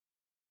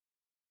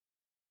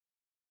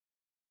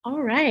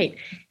All right.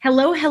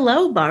 Hello,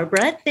 hello,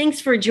 Barbara.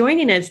 Thanks for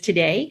joining us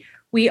today.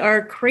 We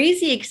are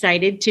crazy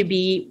excited to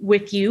be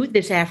with you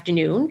this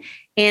afternoon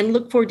and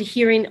look forward to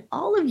hearing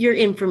all of your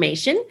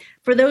information.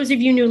 For those of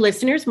you new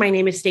listeners, my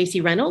name is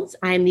Stacey Reynolds.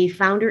 I'm the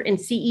founder and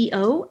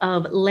CEO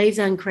of Les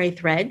Encres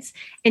Threads.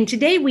 And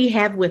today we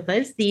have with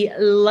us the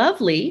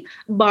lovely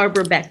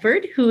Barbara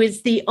Beckford, who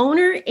is the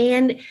owner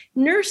and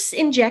nurse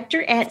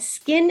injector at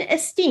Skin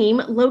Esteem,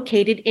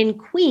 located in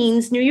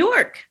Queens, New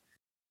York.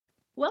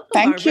 Welcome,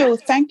 Thank Barbara. you.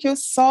 Thank you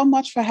so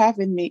much for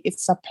having me.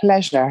 It's a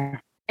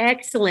pleasure.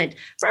 Excellent.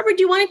 Barbara,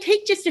 do you want to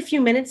take just a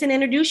few minutes and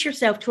introduce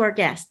yourself to our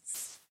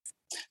guests?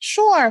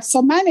 Sure.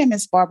 So my name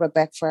is Barbara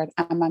Beckford.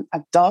 I'm an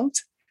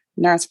adult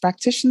nurse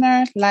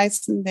practitioner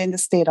licensed in the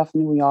state of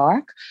New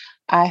York.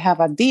 I have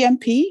a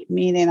DNP,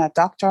 meaning a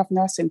Doctor of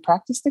Nursing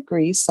Practice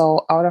degree.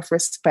 So out of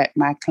respect,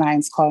 my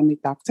clients call me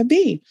Dr.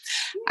 B.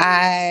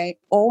 I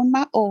own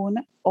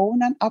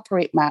and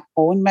operate my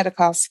own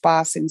medical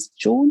spa since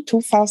June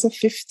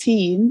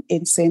 2015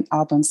 in St.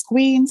 Albans,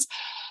 Queens,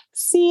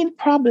 seeing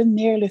probably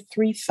nearly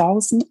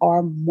 3,000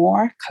 or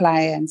more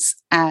clients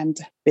and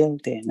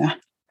building.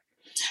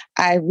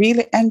 I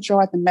really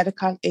enjoy the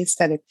medical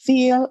aesthetic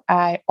field.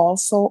 I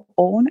also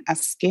own a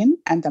skin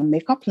and a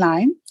makeup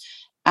line.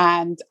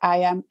 And I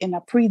am in a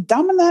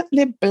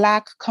predominantly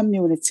Black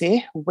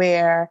community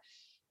where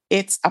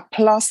it's a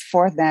plus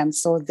for them.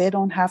 So they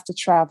don't have to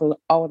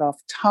travel out of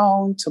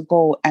town to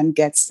go and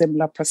get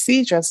similar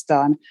procedures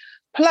done.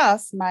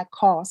 Plus, my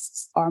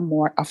costs are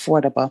more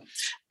affordable.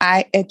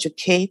 I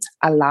educate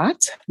a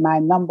lot. My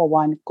number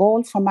one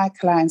goal for my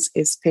clients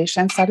is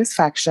patient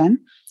satisfaction.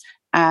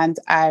 And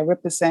I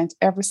represent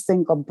every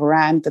single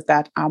brand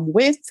that I'm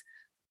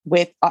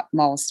with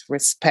utmost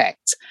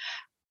respect.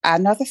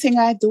 Another thing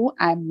I do,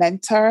 I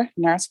mentor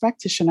nurse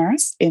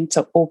practitioners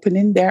into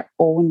opening their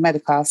own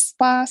medical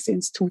spa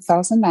since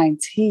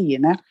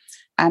 2019.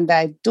 And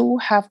I do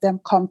have them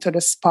come to the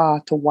spa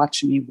to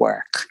watch me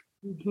work.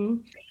 Mm-hmm.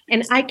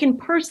 And I can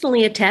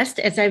personally attest,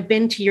 as I've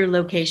been to your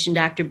location,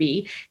 Dr.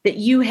 B, that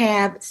you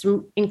have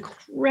some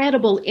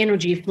incredible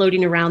energy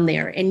floating around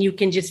there, and you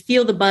can just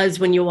feel the buzz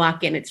when you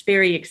walk in. It's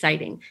very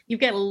exciting.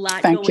 You've got a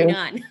lot going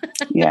on.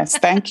 Yes,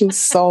 thank you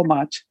so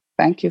much.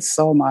 Thank you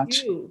so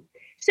much.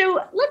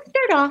 So let's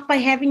start off by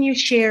having you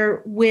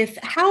share with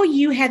how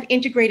you have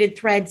integrated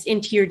threads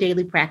into your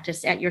daily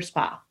practice at your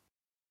spa.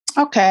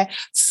 Okay,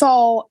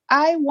 so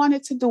I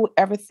wanted to do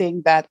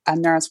everything that a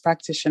nurse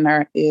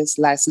practitioner is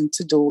licensed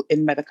to do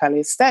in medical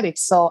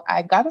aesthetics. So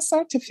I got a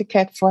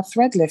certificate for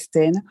thread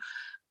lifting,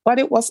 but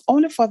it was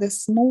only for the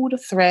smooth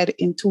thread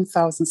in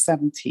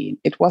 2017.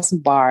 It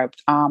wasn't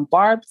barbed.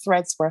 Barbed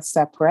threads were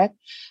separate.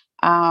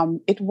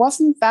 It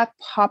wasn't that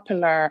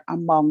popular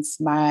amongst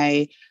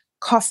my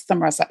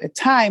customers at the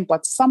time,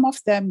 but some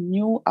of them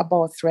knew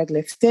about thread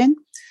lifting,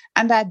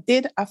 and I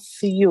did a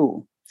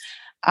few.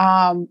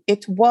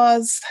 It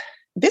was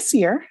this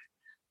year,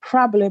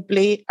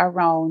 probably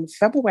around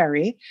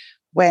February,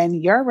 when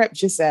your rep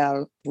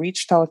Giselle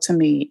reached out to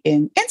me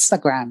in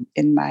Instagram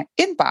in my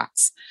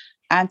inbox.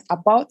 And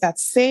about that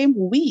same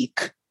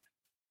week,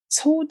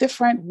 two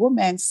different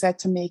women said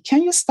to me,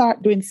 "Can you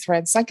start doing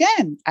threads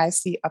again? I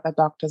see other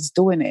doctors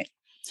doing it."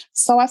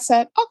 So I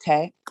said,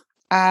 okay.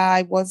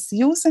 I was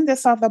using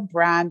this other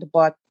brand,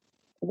 but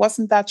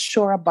wasn't that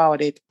sure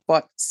about it.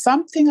 But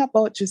something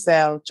about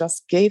Giselle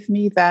just gave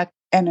me that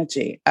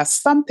energy,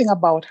 something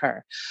about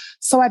her.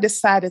 So I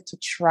decided to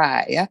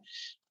try.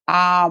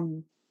 I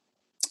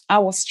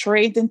was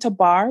trained into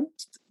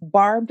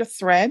barbed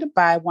thread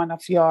by one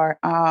of your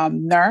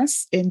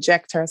nurse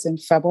injectors in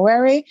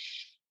February.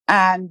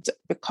 And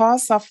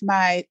because of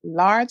my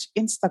large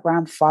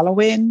Instagram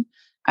following,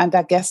 and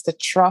I guess the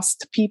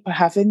trust people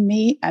have in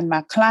me and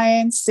my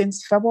clients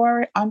since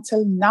February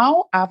until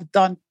now, I've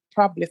done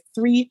probably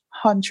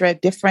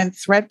 300 different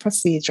thread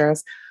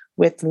procedures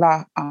with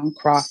La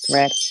Encres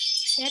thread.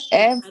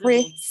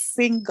 Every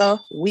single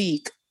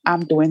week,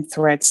 I'm doing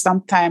threads,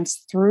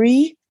 sometimes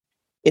 3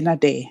 in a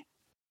day.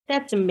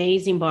 That's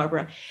amazing,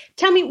 Barbara.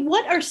 Tell me,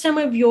 what are some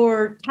of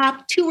your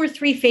top 2 or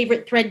 3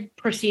 favorite thread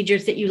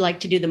procedures that you like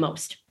to do the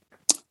most?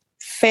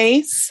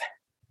 Face,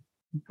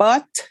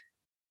 butt,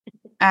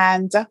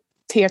 and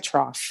tear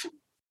trough.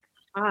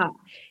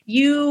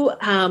 You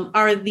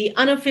are the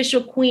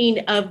unofficial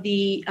queen of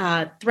the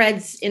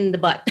threads in the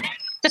butt.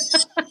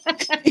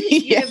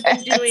 You have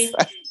been doing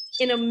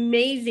an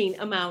amazing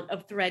amount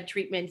of thread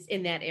treatments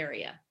in that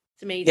area.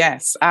 It's amazing.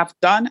 Yes, I've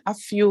done a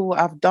few.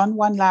 I've done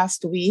one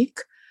last week.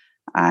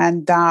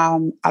 And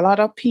a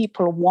lot of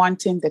people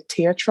wanting the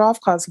tear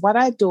trough, because what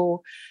I do,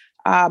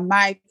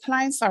 my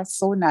clients are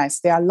so nice.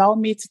 They allow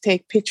me to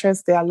take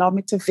pictures. They allow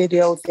me to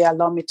video. They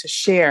allow me to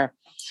share.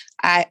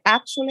 I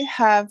actually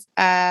have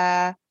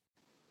an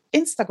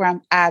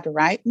Instagram ad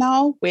right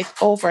now with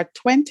over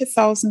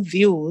 20,000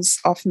 views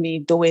of me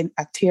doing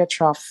a tear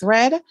trough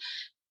thread.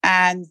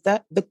 And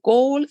the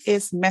goal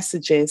is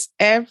messages.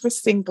 Every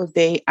single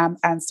day I'm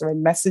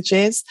answering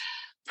messages.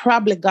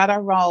 Probably got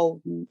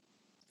around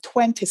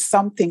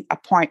 20-something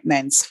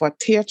appointments for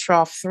tear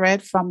trough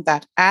thread from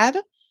that ad.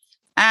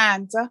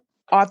 And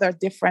other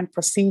different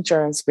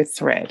procedures with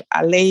thread.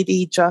 A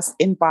lady just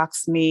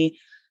inboxed me.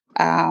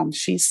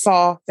 She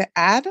saw the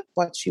ad,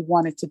 but she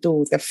wanted to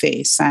do the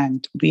face,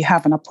 and we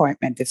have an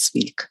appointment this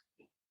week.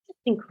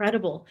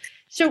 Incredible.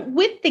 So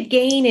with the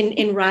gain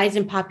and rise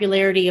in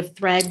popularity of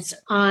threads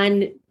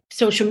on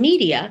social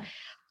media,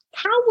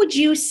 how would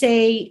you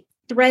say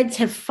threads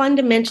have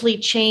fundamentally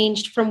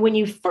changed from when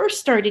you first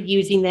started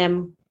using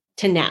them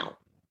to now?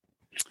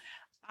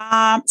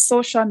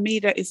 Social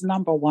media is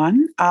number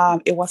one.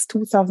 It was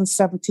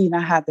 2017.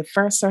 I had the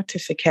first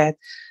certificate.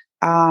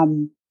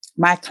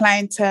 My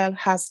clientele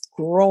has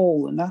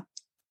grown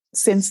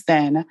since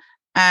then,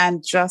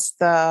 and just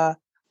the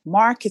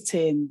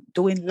marketing,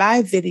 doing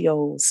live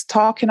videos,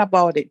 talking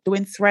about it,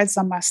 doing threads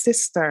on my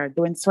sister,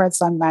 doing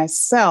threads on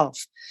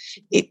myself,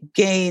 it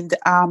gained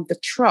the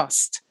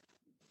trust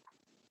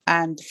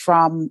and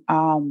from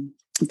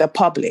the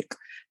public.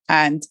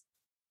 And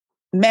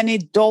many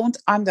don't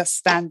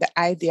understand the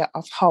idea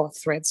of how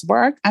threads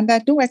work. And I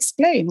do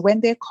explain when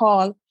they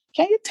call,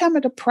 can you tell me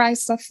the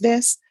price of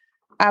this?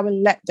 I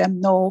will let them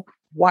know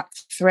what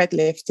thread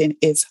lifting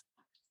is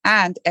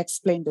and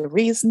explain the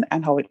reason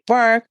and how it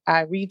works.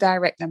 I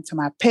redirect them to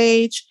my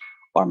page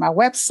or my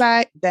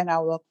website. Then I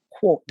will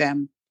quote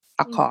them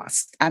a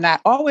cost. And I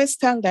always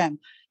tell them,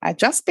 I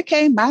just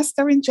became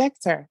master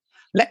injector,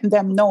 letting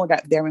them know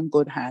that they're in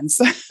good hands.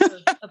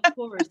 Of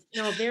course.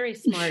 No, very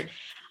smart.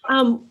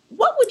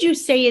 What would you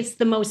say is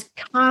the most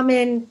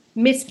common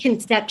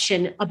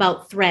misconception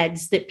about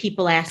threads that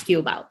people ask you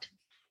about,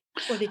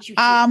 or that you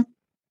hear?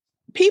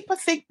 People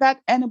think that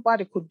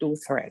anybody could do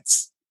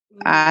threads.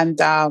 And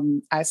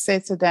I say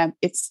to them,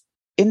 it's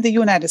in the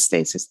United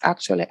States, it's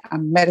actually a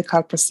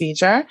medical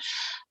procedure.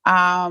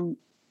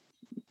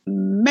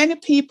 Many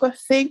people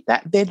think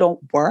that they don't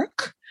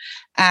work,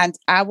 and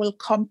I will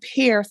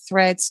compare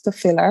threads to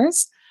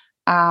fillers.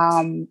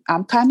 I'm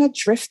kind of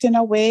drifting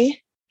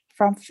away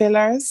from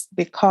fillers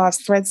because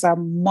threads are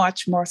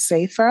much more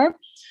safer.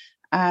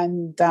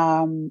 And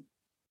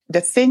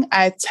the thing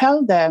I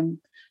tell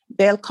them,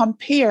 they'll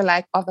compare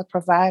like other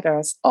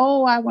providers.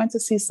 Oh, I went to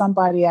see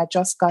somebody. I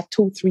just got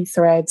 2-3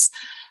 threads.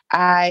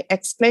 I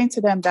explain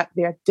to them that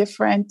there are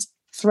different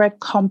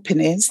thread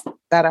companies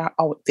that are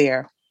out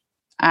there.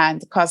 And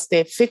because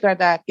they figure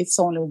that it's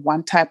only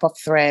one type of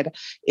thread,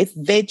 if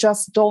they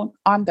just don't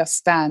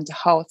understand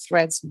how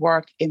threads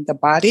work in the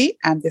body.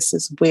 And this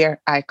is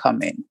where I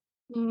come in.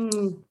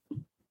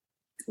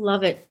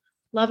 Love it.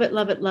 Love it.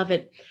 Love it. Love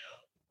it.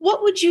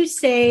 What would you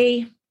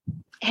say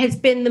has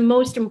been the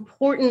most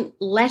important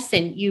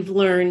lesson you've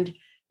learned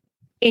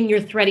in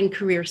your threading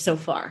career so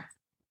far?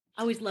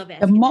 I always love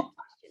asking that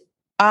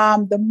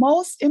question. The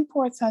most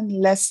important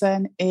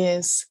lesson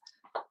is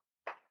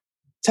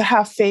to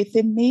have faith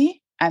in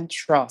me and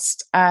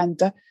trust.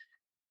 And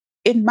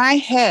in my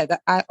head,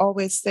 I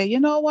always say,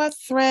 you know what,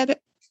 thread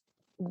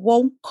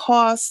won't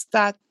cause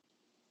that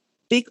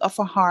big of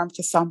a harm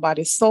to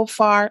somebody. So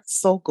far,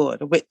 so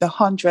good. With the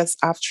hundreds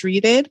I've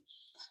treated,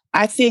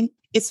 I think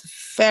it's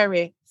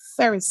very,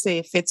 very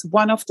safe. It's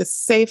one of the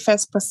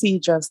safest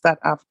procedures that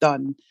I've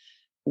done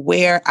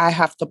where I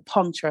have to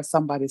puncture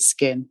somebody's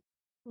skin.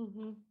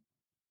 Mm-hmm.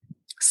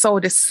 So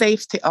the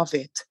safety of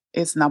it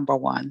is number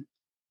one.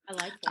 I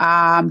like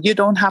that. You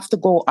don't have to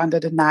go under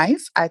the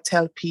knife. I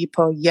tell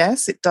people,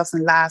 yes, it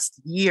doesn't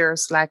last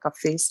years like a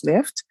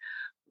facelift,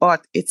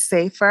 but it's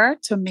safer.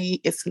 To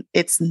me,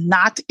 it's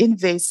not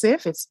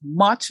invasive. It's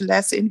much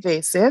less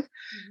invasive.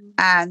 Mm-hmm.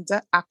 And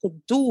I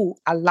could do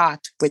a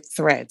lot with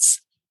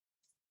threads.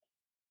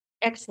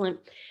 Excellent.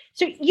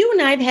 So you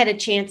and I have had a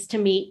chance to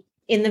meet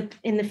in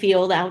the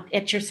field out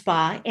at your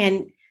spa.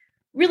 And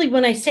really,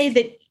 when I say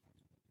that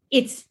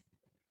it's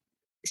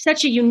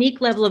such a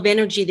unique level of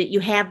energy that you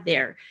have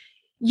there,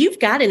 you've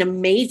got an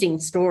amazing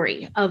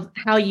story of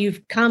how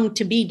you've come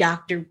to be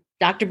Dr.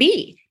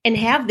 B and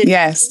have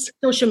this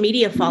social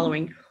media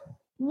following.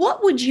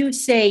 What would you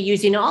say,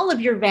 using all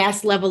of your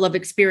vast level of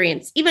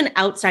experience, even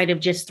outside of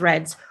just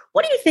threads,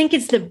 what do you think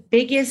is the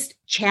biggest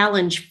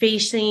challenge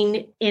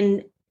facing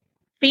in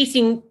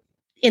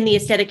the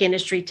aesthetic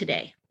industry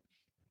today?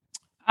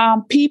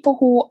 People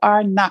who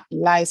are not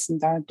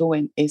licensed are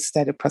doing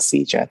aesthetic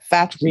procedure.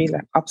 That really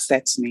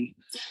upsets me.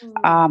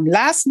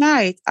 Last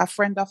night, a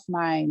friend of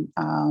mine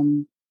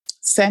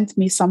sent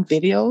me some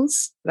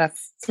videos that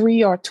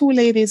 3 or 2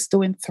 ladies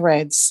doing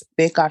threads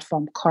they got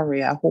from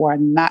Korea who are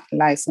not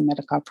licensed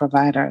medical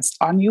providers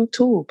on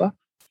YouTube.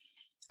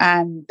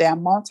 And the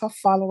amount of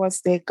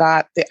followers they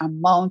got, the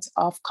amount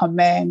of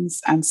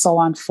comments and so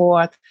on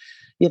forth,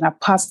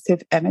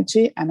 positive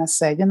energy. And I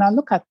said,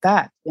 look at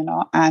that,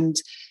 and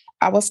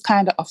I was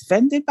kind of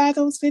offended by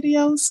those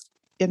videos,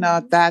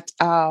 that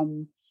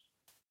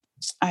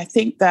I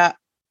think that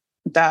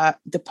the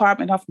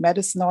Department of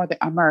Medicine or the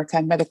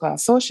American Medical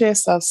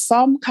Association or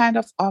some kind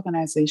of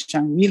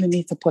organization really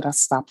need to put a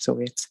stop to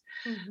it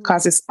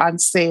because it's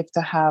unsafe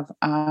to have,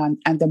 and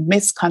the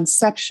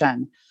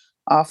misconception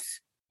of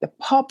the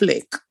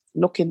public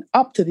looking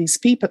up to these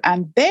people.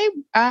 And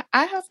I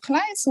have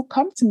clients who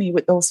come to me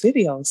with those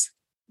videos.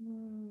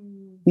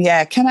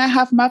 Yeah, can I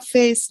have my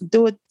face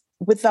do it?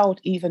 without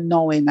even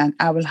knowing, and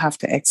I will have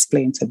to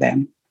explain to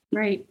them.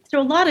 Right.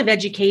 So a lot of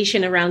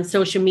education around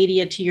social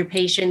media to your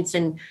patients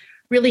and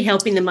really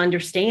helping them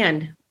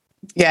understand.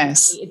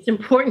 Yes. It's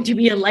important to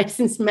be a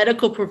licensed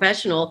medical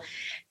professional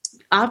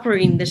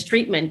operating this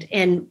treatment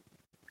and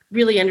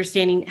really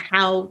understanding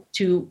how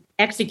to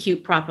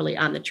execute properly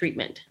on the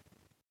treatment.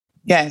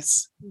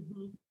 Yes.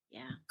 Mm-hmm.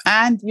 Yeah.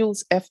 And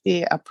use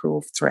FDA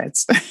approved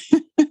threads.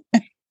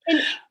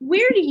 And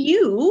where do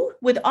you,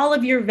 with all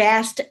of your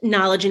vast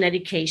knowledge and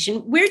education,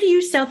 where do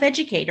you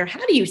self-educate, or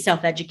how do you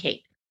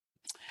self-educate?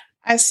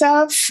 I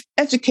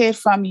self-educate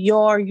from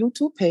your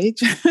YouTube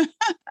page,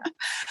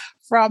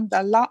 from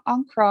the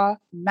Encres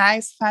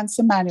nice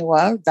fancy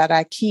manual that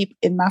I keep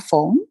in my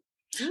phone.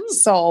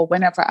 So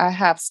whenever I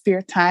have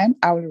spare time,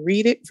 I will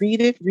read it.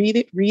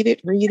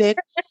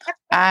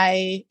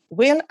 I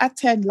will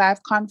attend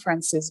live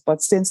conferences,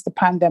 but since the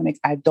pandemic,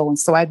 I don't.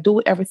 So I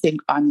do everything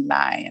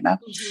online.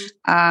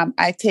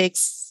 I take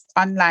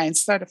online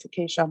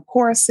certification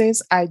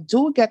courses. I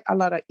do get a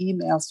lot of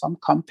emails from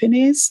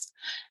companies,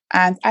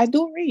 and I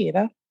do read.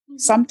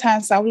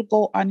 Sometimes I will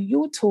go on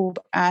YouTube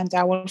and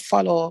I will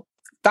follow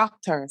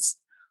doctors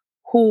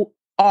who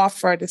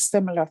offer the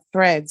similar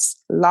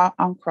threads, Los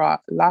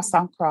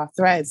Encres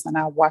threads, and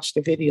I watch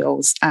the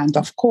videos. And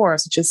of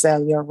course,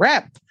 Giselle, your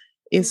rep,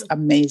 is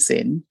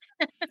amazing.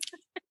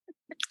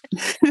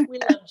 We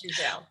love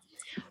Giselle.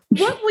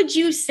 What would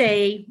you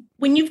say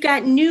when you've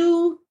got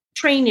new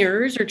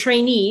trainers or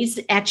trainees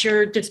at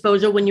your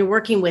disposal when you're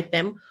working with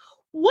them?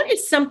 What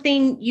is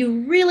something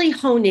you really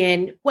hone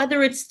in,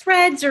 whether it's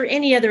threads or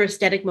any other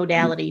aesthetic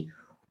modality?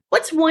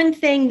 What's one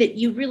thing that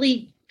you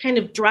really kind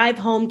of drive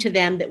home to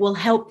them that will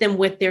help them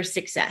with their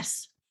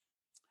success?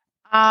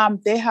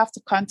 They have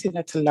to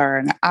continue to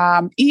learn.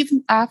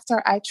 Even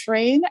after I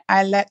train,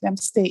 I let them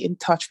stay in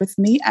touch with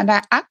me, and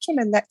I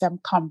actually let them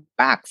come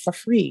back for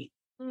free.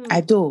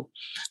 I do,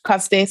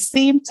 because they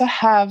seem to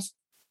have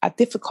a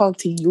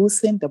difficulty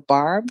using the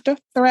barbed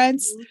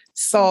threads.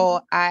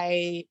 So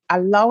I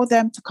allow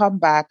them to come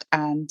back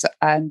and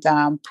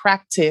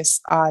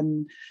practice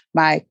on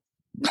my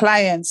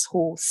clients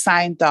who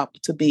signed up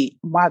to be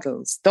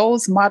models.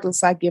 Those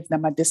models, I give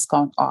them a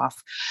discount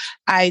off.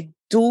 I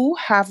do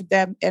have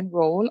them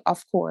enroll,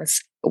 of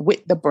course,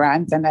 with the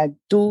brand, and I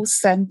do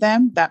send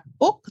them that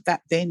book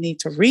that they need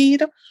to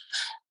read.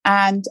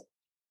 And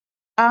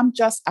I'm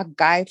just a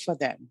guide for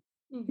them.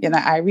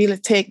 I really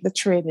take the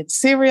training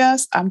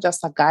serious. I'm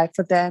just a guide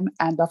for them.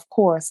 And of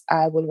course,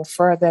 I will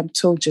refer them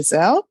to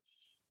Giselle.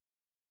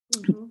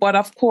 But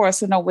of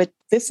course,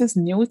 this is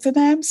new to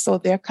them, so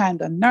they're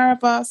kind of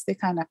nervous, they're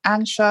kind of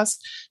anxious.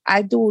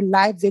 I do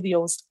live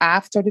videos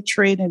after the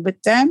training with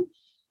them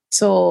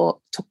to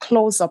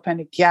close up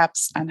any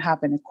gaps and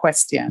have any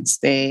questions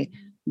they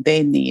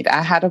need.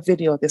 I had a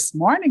video this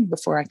morning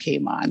before I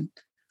came on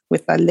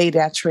with a lady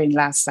I trained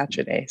last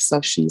Saturday.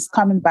 So she's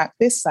coming back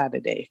this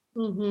Saturday.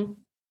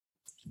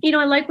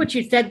 I like what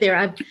you said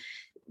there.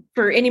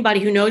 For anybody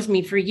who knows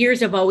me, for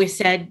years, I've always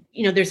said,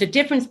 there's a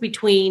difference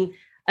between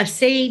a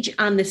sage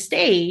on the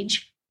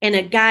stage and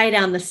a guide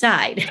on the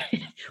side.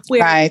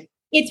 Where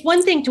it's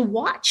one thing to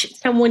watch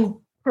someone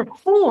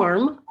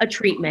perform a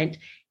treatment,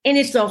 and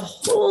it's a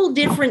whole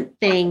different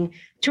thing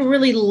to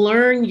really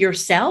learn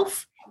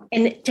yourself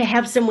and to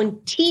have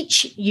someone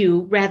teach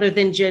you rather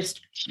than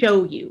just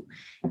show you.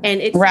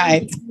 And it's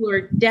you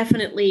are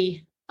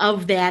definitely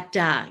of that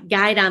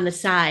guide on the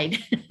side.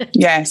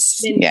 Yes.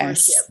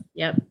 Yes.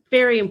 Yep.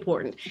 Very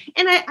important.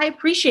 And I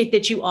appreciate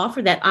that you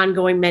offer that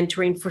ongoing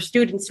mentoring for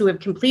students who have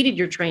completed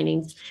your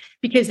trainings,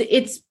 because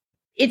it's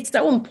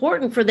so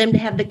important for them to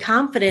have the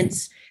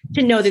confidence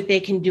to know that they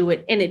can do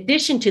it in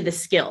addition to the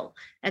skill.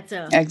 That's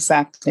a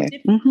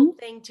difficult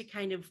thing to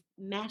kind of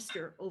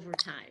master over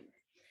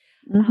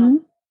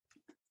time.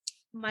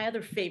 My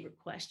other favorite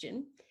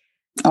question.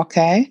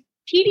 Okay.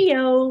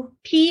 PDO,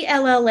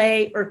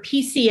 PLLA, or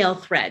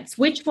PCL threads.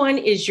 Which one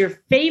is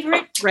your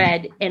favorite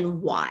thread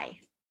and why?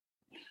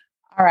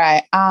 All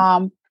right.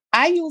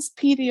 I use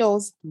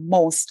PDOs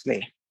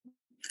mostly.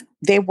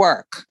 They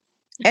work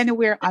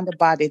anywhere on the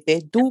body. They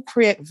do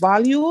create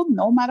volume.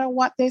 No matter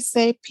what they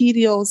say,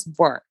 PDOs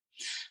work.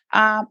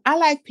 I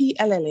like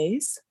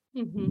PLLAs.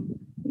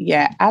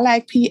 Yeah, I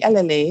like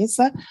PLLAs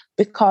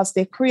because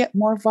they create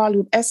more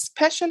volume,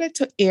 especially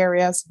to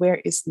areas where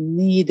it's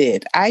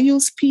needed. I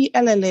use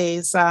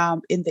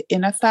PLLAs in the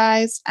inner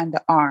thighs and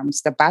the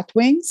arms, the bat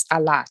wings, a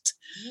lot,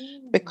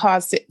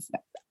 because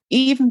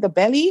even the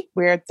belly,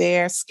 where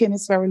their skin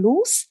is very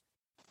loose,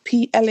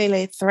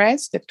 PLLA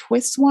threads, the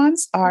twist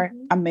ones, are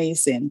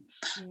amazing.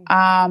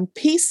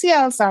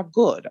 PCLs are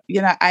good.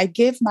 I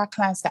give my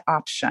clients the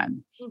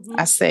option.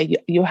 I say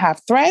you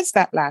have threads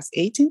that last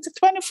 18 to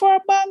 24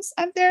 months,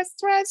 and there's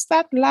threads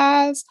that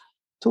last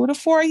 2 to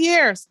 4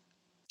 years.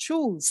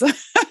 Choose.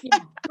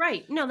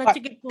 Right. No, that's a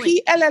good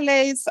point.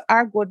 PLLAs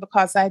are good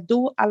because I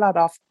do a lot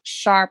of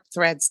sharp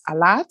threads a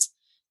lot.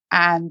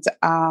 And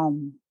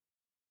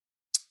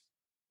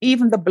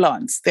even the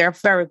blondes, they're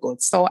very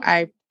good. So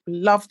I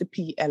love the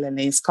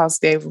PLLAs because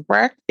they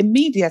work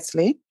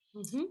immediately.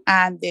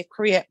 and they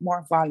create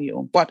more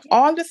volume. But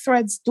all the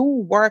threads do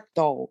work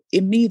though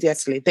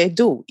immediately. They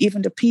do,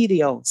 even the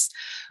PDOs.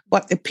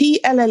 But the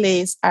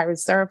PLLAs, I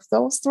reserve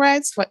those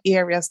threads for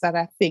areas that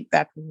I think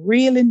that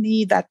really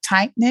need that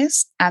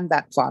tightness and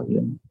that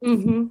volume.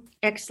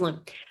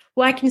 Excellent.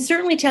 Well, I can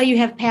certainly tell you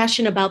have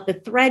passion about the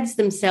threads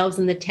themselves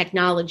and the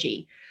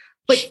technology.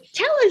 But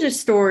tell us a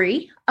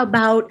story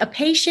about a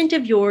patient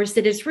of yours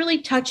that has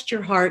really touched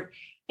your heart,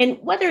 and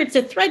whether it's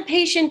a thread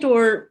patient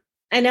or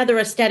another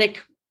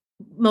aesthetic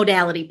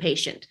modality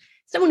patient,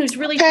 someone who's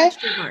really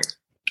touched your heart.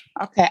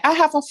 Okay, I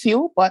have a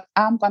few, but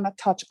I'm going to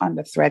touch on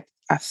a thread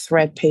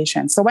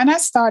patient. So when I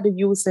started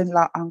using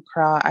La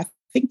Encres, I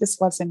think this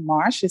was in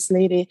March, this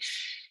lady,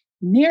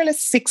 nearly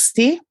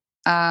 60,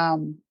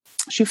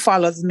 she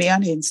follows me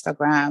on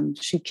Instagram.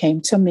 She came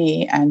to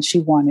me and she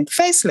wanted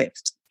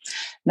facelift.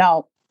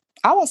 Now,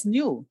 I was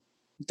new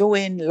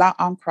doing La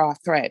Encres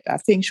thread. I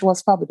think she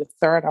was probably the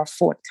third or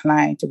fourth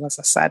client. It was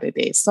a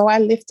Saturday. So I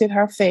lifted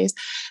her face.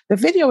 The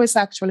video is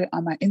actually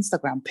on my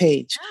Instagram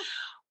page.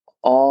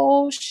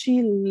 Oh,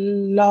 she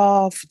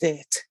loved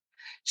it.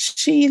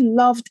 She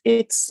loved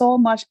it so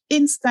much.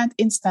 Instant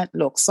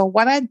look. So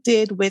what I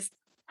did with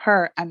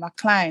her and my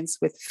clients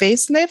with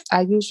facelift,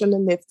 I usually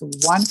lift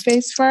one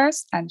face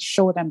first and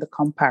show them the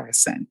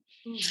comparison.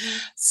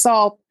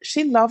 So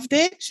she loved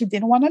it. She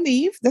didn't want to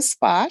leave the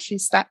spa. She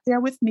sat there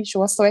with me. She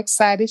was so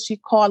excited. She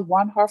called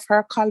one of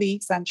her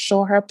colleagues and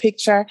showed her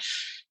picture.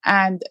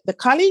 And the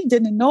colleague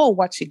didn't know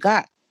what she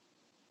got.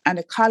 And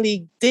the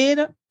colleague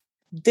did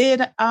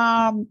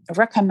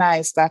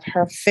recognize that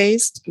her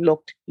face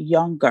looked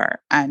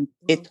younger and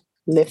it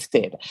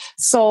lifted.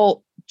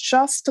 So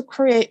just to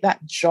create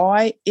that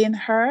joy in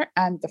her,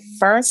 and the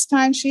first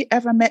time she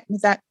ever met me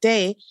that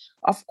day,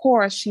 of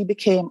course, she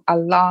became a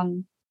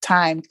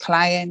long-time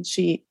client.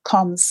 She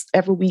comes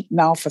every week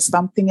now for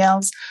something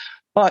else.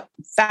 But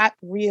that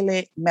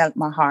really melted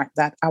my heart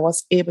that I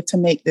was able to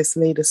make this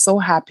lady so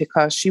happy,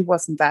 because she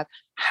wasn't that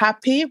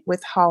happy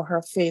with how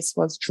her face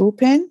was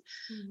drooping.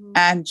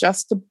 And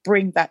just to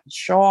bring that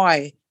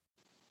joy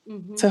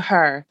to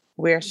her,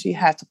 where she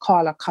had to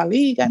call a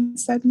colleague and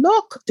said,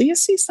 look, do you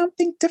see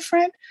something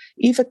different?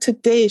 Even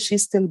today, she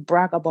still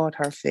brag about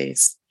her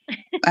face.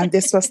 And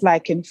this was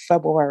like in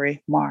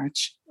February,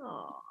 March.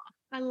 Oh,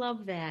 I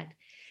love that.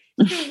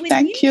 So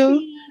Thank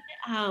you.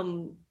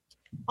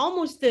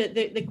 Almost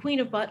the queen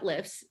of butt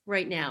lifts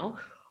right now.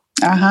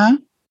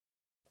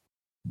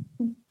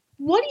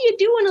 What are you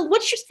doing?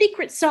 What's your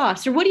secret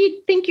sauce, or what do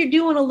you think you're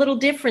doing a little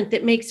different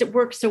that makes it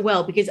work so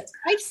well? Because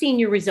I've seen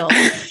your results,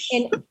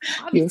 and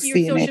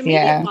obviously your social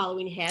media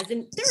following has,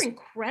 and they're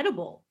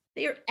incredible.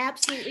 They are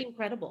absolutely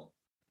incredible.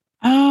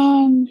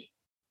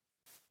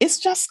 It's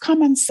just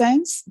common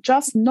sense.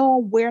 Just know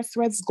where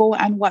threads go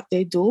and what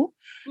they do.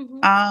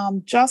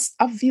 Just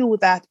a view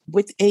that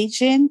with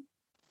aging,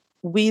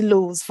 we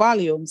lose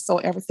volume, so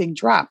everything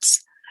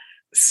drops.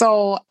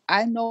 So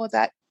I know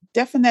that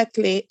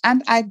definitely,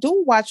 and I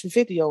do watch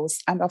videos,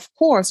 and of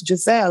course,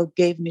 Giselle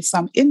gave me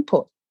some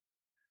input.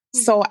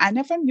 So I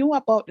never knew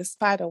about the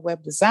spider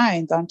web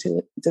design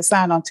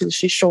until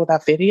she showed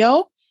that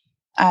video,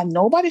 and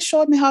nobody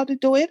showed me how to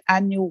do it. I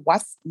knew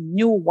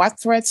what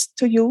threads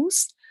to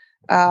use,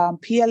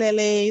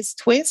 PLLA's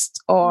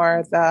twist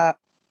or the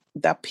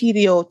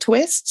PDO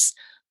twists,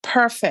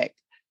 perfect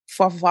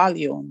for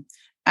volume,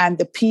 and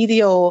the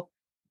PDO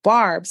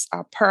barbs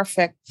are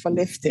perfect for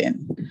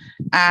lifting.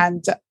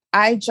 And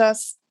I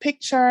just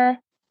picture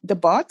the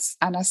butts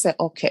and I say,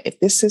 okay,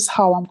 this is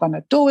how I'm going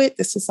to do it.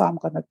 This is how I'm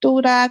going to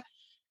do that.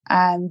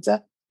 And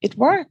it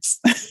works.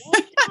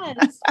 It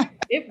does.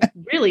 It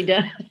really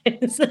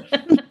does.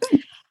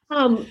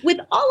 With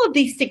all of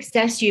the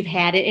success you've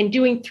had and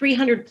doing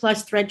 300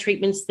 plus thread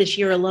treatments this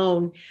year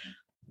alone,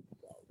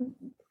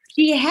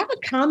 do you have a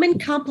common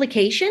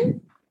complication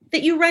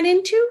that you run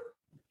into?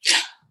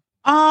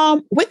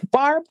 With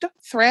barbed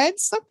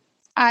threads,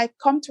 I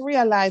come to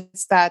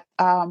realize that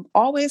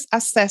always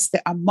assess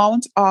the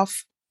amount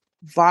of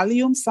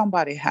volume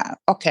somebody has.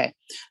 Okay,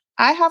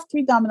 I have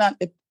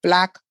predominantly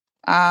Black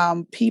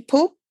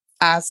people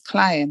as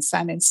clients,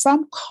 and in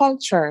some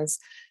cultures,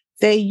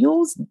 they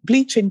use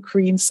bleaching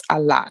creams a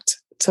lot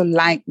to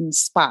lighten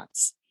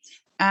spots.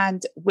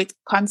 And with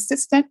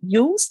consistent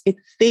use, it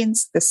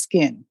thins the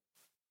skin.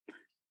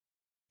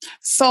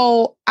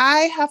 So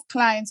I have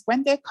clients,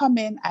 when they come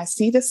in, I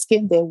see the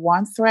skin, they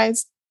want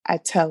threads, I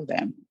tell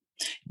them,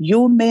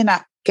 you may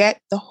not get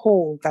the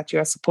hold that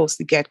you're supposed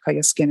to get because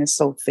your skin is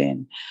so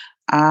thin.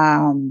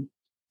 And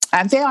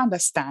they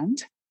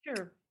understand.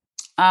 Sure.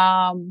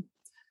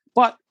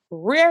 But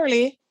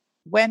rarely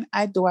when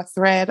I do a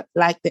thread,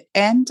 like the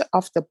end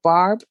of the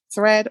barb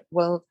thread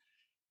will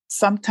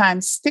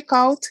sometimes stick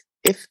out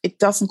if it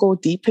doesn't go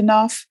deep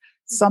enough.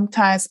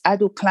 Sometimes I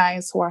do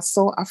clients who are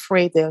so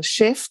afraid they'll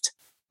shift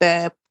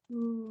the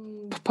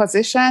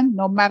position,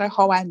 no matter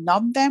how I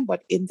numb them,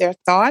 but in their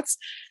thoughts.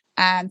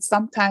 And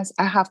sometimes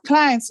I have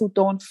clients who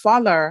don't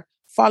follow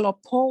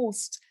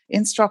post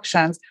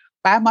instructions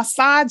by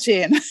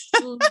massaging.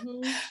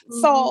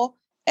 So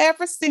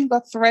every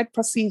single thread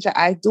procedure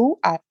I do,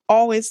 I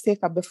always take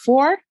a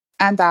before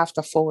and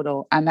after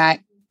photo. And I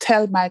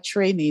tell my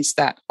trainees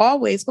that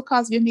always,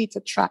 because you need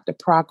to track the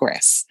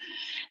progress.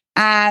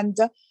 And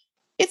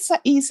it's an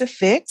easy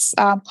fix.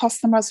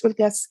 Customers will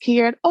get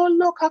scared. Oh,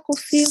 look, I could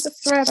feel the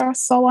thread or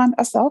so on.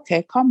 I say,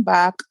 okay, come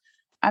back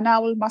and I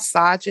will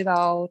massage it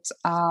out.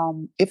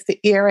 If the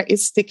area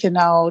is sticking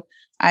out,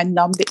 I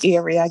numb the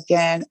area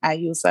again. I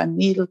use a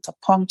needle to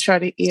puncture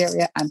the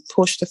area and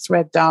push the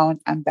thread down,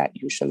 and that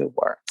usually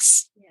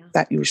works. Yeah.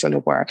 That usually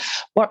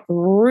works. But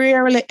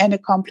rarely any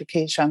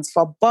complications.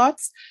 For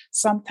butts,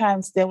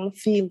 sometimes they will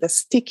feel the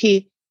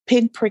sticky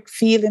pinprick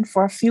feeling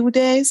for a few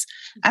days.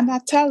 And I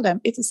tell them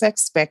it is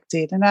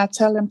expected. And I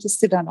tell them to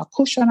sit on a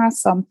cushion or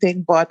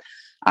something. But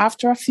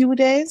after a few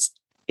days,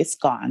 it's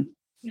gone.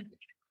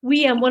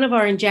 We, one of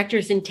our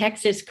injectors in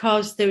Texas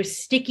calls those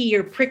sticky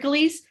or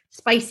pricklies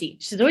spicy.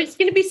 So it's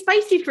going to be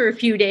spicy for a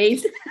few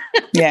days.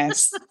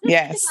 Yes.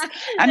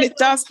 And it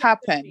does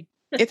happen.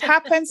 It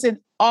happens in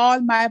all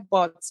my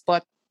butts,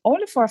 but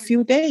only for a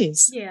few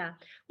days. Yeah.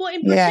 Well,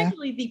 and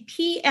particularly the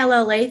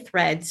PLLA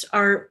threads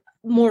are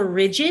more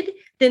rigid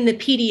than the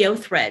PDO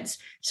threads.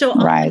 So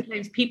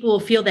oftentimes people will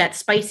feel that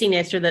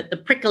spiciness or the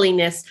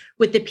prickliness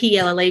with the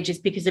PLLA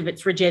just because of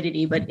its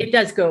rigidity, but it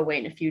does go away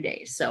in a few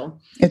days. So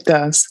it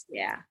does.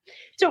 Yeah.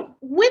 So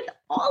with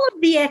all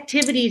of the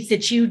activities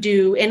that you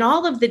do and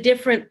all of the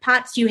different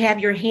pots you have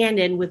your hand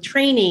in with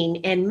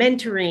training and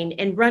mentoring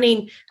and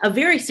running a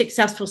very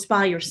successful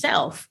spa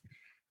yourself,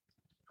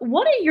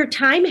 what are your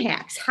time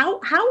hacks? How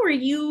are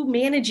you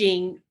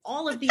managing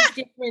all of these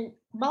different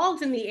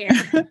balls in the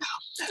air?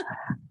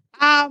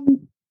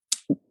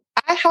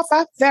 I have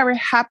a very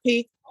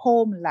happy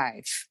home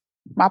life.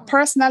 My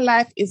personal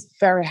life is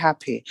very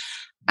happy.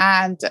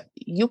 And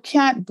you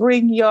can't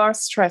bring your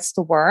stress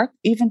to work,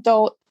 even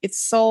though it's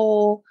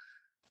so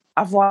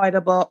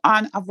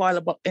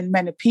unavoidable in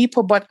many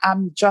people, but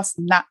I'm just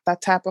not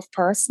that type of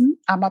person.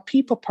 I'm a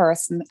people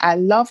person. I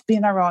love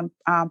being around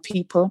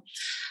people.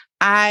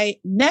 I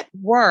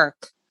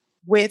network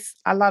with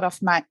a lot of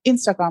my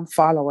Instagram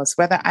followers,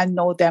 whether I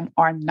know them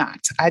or not.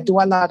 I do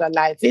a lot of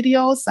live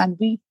videos, and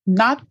we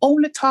not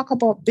only talk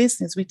about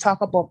business, we talk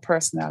about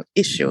personal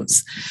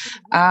issues.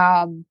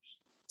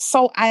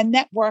 So I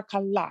network a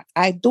lot.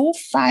 I do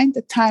find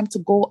the time to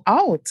go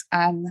out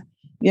and,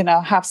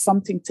 have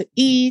something to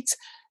eat.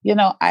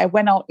 I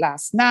went out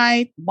last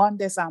night.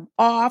 Mondays I'm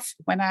off.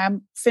 When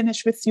I'm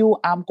finished with you,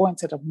 I'm going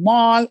to the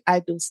mall.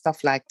 I do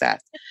stuff like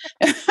that.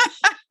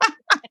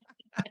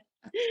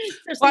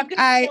 But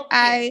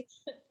I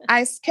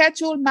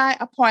schedule my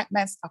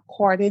appointments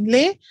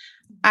accordingly.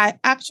 I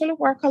actually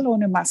work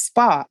alone in my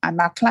spa, and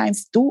my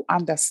clients do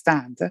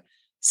understand.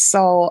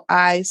 So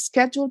I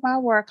schedule my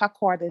work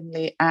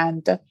accordingly,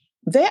 and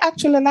they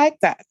actually like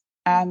that.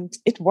 And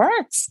it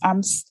works.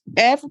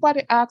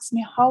 Everybody asks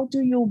me, how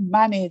do you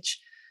manage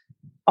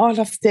all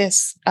of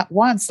this at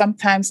once?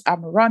 Sometimes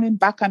I'm running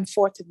back and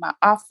forth in my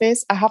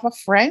office. I have a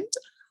friend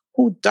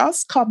who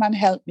does come and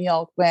help me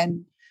out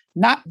when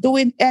not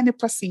doing any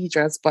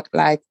procedures, but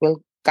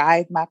will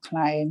guide my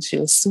client.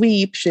 She'll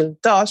sweep, she'll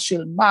dust,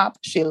 she'll mop,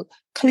 she'll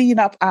clean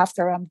up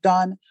after I'm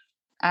done,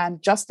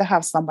 and just to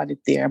have somebody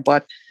there.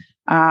 But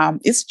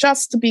it's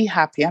just to be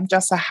happy. I'm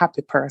just a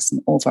happy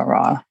person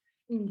overall.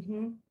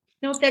 Mm-hmm.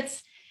 No,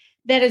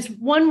 that is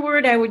one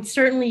word I would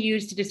certainly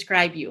use to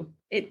describe you.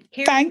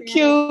 Thank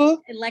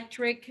you.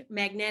 Electric,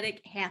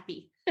 magnetic,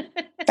 happy.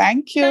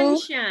 Thank you.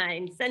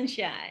 Sunshine.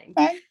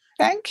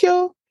 Thank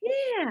you.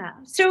 Yeah.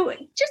 So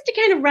just to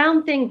kind of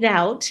round things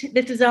out,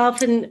 this is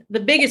often the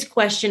biggest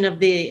question of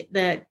the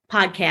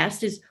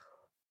podcast is,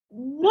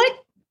 what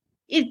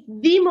is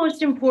the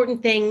most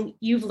important thing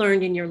you've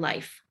learned in your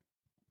life?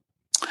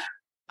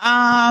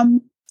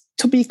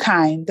 To be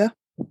kind.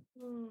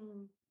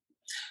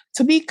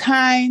 To be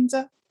kind,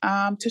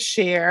 to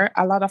share.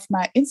 A lot of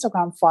my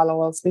Instagram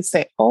followers will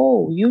say,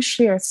 oh, you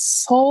share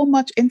so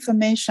much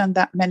information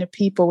that many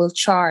people will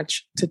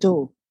charge to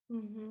do.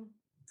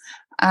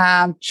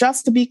 Mm-hmm.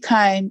 Just to be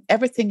kind.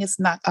 Everything is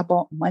not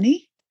about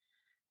money.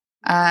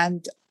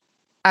 And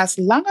as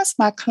long as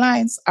my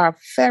clients are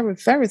very,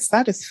 very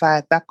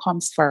satisfied, that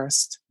comes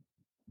first.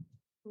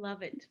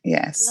 Love it.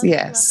 Yes,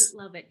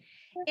 Love it.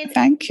 And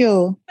thank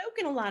you. We've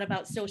spoken a lot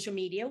about social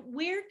media.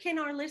 Where can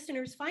our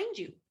listeners find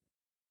you?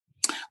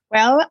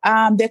 Well,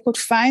 they could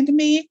find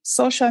me.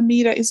 Social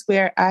media is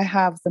where I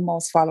have the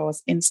most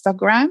followers.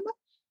 Instagram,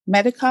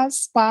 Medical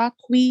Spa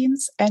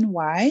Queens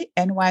NY.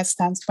 NY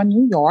stands for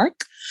New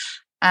York.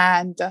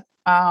 And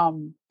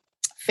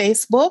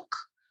Facebook,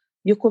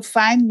 you could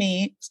find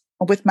me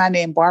with my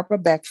name, Barbara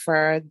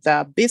Beckford.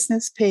 The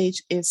business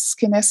page is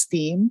Skin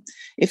Esteem.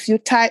 If you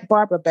type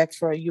Barbara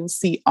Beckford, you'll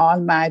see all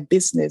my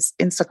business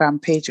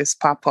Instagram pages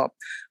pop up.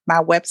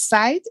 My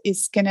website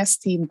is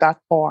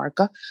skinesteem.org,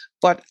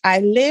 but I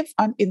live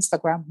on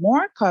Instagram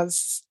more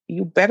because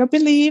you better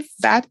believe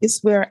that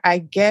is where I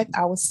get,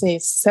 I would say,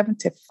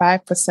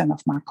 75%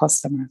 of my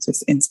customers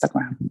is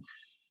Instagram.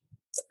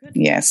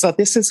 Yeah, so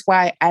this is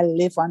why I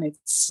live on it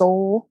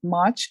so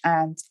much,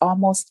 and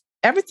almost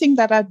everything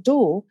that I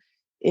do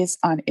is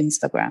on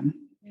Instagram.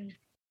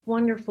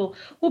 Wonderful.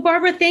 Well,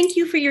 Barbara, thank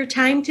you for your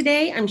time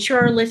today. I'm sure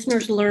our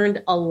listeners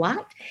learned a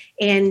lot.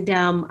 And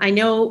I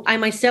know I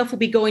myself will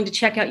be going to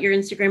check out your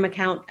Instagram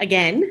account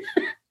again.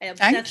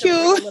 Thank you.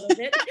 A little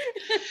bit.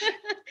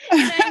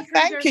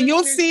 Thank you.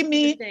 You'll see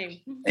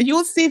me.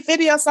 You'll see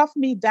videos of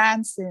me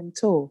dancing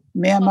too.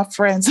 Me and my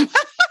friends.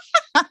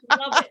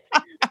 Love it.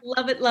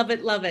 Love it. Love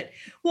it. Love it.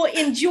 Well,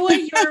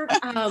 enjoy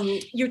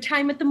your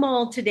time at the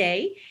mall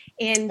today.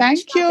 And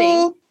thank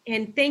you.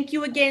 And thank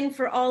you again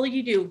for all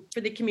you do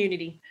for the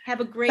community. Have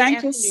a great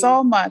afternoon. Thank you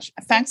so much.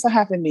 Thanks for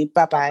having me.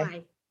 Bye-bye.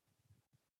 Bye-bye.